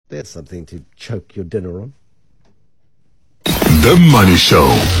There's something to choke your dinner on. The Money Show.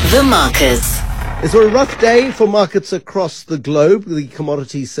 The Markets. It's a rough day for markets across the globe. The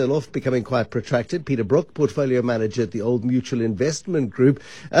commodity sell-off becoming quite protracted. Peter Brook, portfolio manager at the Old Mutual Investment Group.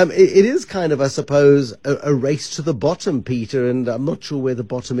 It is kind of, I suppose, a race to the bottom, Peter, and I'm not sure where the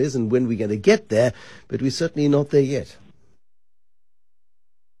bottom is and when we're going to get there, but we're certainly not there yet.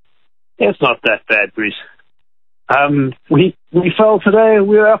 It's not that bad, Bruce. We fell today,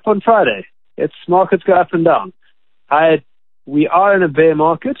 we were up on Friday. Markets go up and down. We are in a bear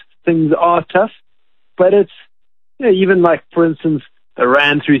market. Things are tough. But it's, even like, for instance, the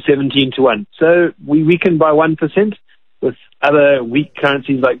Rand through 17 to 1. So we weakened by 1% with other weak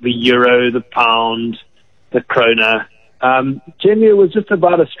currencies like the euro, the pound, the krona. Generally, it was just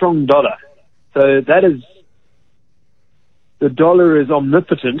about a strong dollar. So the dollar is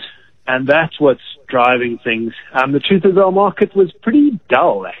omnipotent, and that's what's driving things. The truth is our market was pretty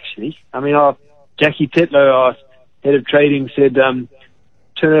dull, actually. I mean, our Jackie Tetlow, our head of trading, said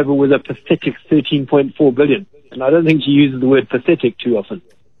turnover was a pathetic 13.4 billion. And I don't think she uses the word pathetic too often.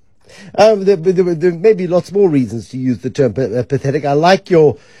 There may be lots more reasons to use the term pathetic. I like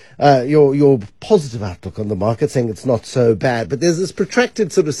your positive outlook on the market, saying it's not so bad. But there's this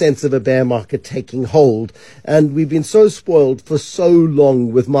protracted sort of sense of a bear market taking hold. And we've been so spoiled for so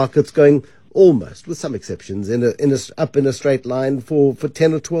long with markets going almost, with some exceptions, up in a straight line for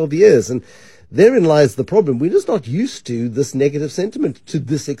 10 or 12 years. And therein lies the problem. We're just not used to this negative sentiment to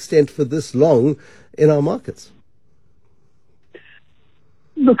this extent for this long in our markets.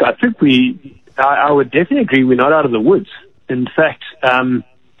 Look, I think I would definitely agree we're not out of the woods. In fact,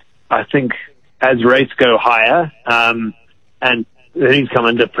 I think as rates go higher and earnings come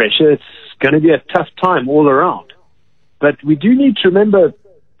under pressure, it's going to be a tough time all around. But we do need to remember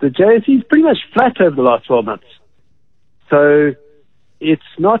the JSE is pretty much flat over the last 12 months. So it's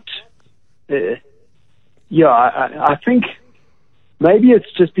not... I think maybe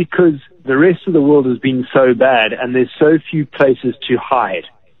it's just because the rest of the world has been so bad and there's so few places to hide.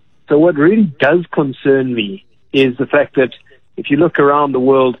 So what really does concern me is the fact that if you look around the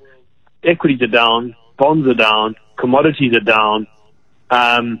world, equities are down, bonds are down, commodities are down,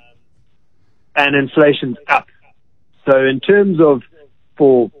 and inflation's up. So in terms of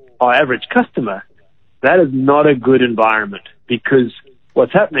for our average customer, that is not a good environment because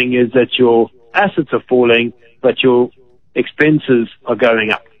what's happening is that your assets are falling, but your expenses are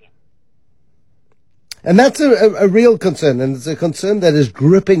going up. And that's a real concern, and it's a concern that is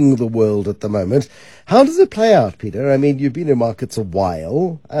gripping the world at the moment. How does it play out, Peter? I mean, you've been in markets a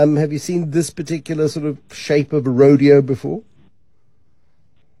while. Have you seen this particular sort of shape of a rodeo before?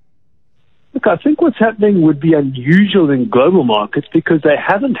 Look, I think what's happening would be unusual in global markets because they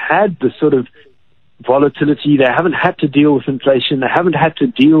haven't had the sort of volatility, they haven't had to deal with inflation, they haven't had to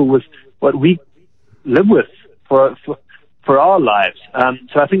deal with what we live with for our lives.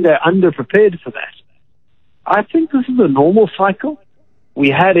 So I think they're underprepared for that. I think this is a normal cycle.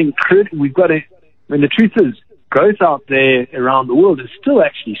 The truth is, growth out there around the world is still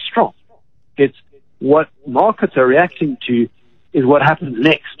actually strong. It's what markets are reacting to is what happens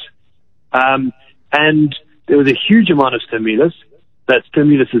next. And there was a huge amount of stimulus. That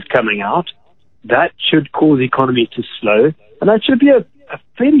stimulus is coming out. That should cause the economy to slow, and that should be a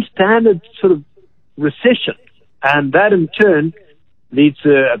fairly standard sort of recession. And that in turn leads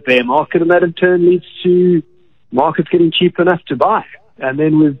to a bear market, and that in turn leads to markets getting cheap enough to buy. And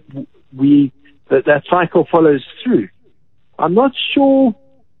then that cycle follows through. I'm not sure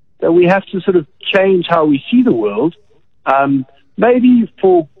that we have to sort of change how we see the world. Maybe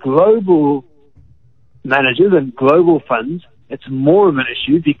for global managers and global funds, it's more of an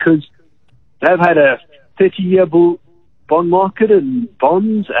issue because they've had a 30-year bond market and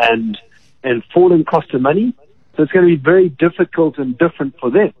bonds and falling cost of money. So it's going to be very difficult and different for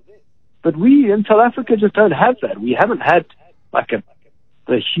them. But we in South Africa just don't have that. We haven't had like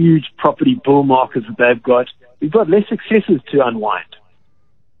the huge property bull markets that they've got. We've got less successes to unwind.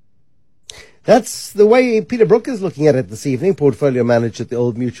 That's the way Peter Brook is looking at it this evening, portfolio manager at the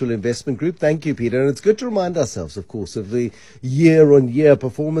Old Mutual Investment Group. Thank you, Peter. And it's good to remind ourselves, of course, of the year-on-year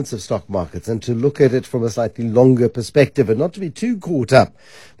performance of stock markets and to look at it from a slightly longer perspective and not to be too caught up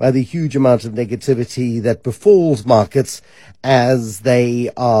by the huge amount of negativity that befalls markets as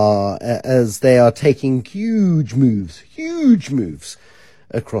they are taking huge moves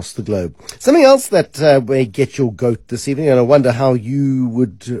across the globe. Something else that may get your goat this evening, and I wonder how you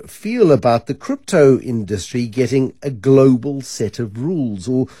would feel about the crypto industry getting a global set of rules,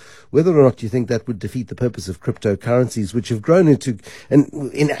 or whether or not you think that would defeat the purpose of cryptocurrencies, which have grown into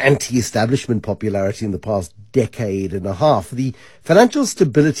in anti-establishment popularity in the past decade and a half. The Financial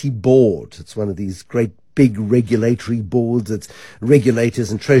Stability Board, it's one of these great big regulatory boards. It's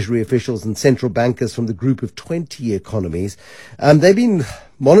regulators and treasury officials and central bankers from the group of 20 economies. They've been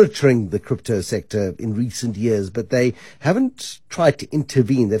monitoring the crypto sector in recent years, but they haven't tried to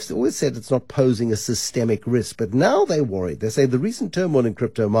intervene. They've always said it's not posing a systemic risk, but now they're worried. They say the recent turmoil in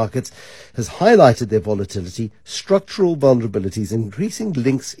crypto markets has highlighted their volatility, structural vulnerabilities, increasing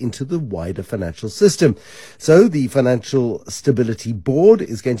links into the wider financial system. So the Financial Stability Board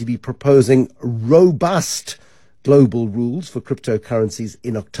is going to be proposing robust global rules for cryptocurrencies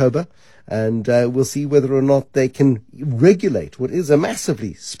in October, and we'll see whether or not they can regulate what is a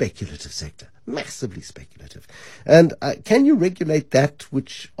massively speculative sector. Massively speculative. And can you regulate that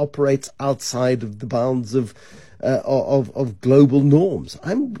which operates outside of the bounds of global norms?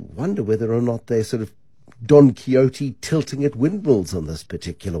 I wonder whether or not they're sort of Don Quixote tilting at windmills on this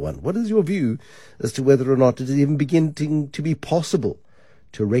particular one. What is your view as to whether or not it is even beginning to be possible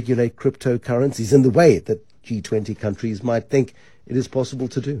to regulate cryptocurrencies in the way that G20 countries might think it is possible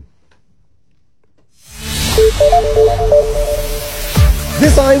to do?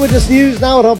 This Eyewitness News now at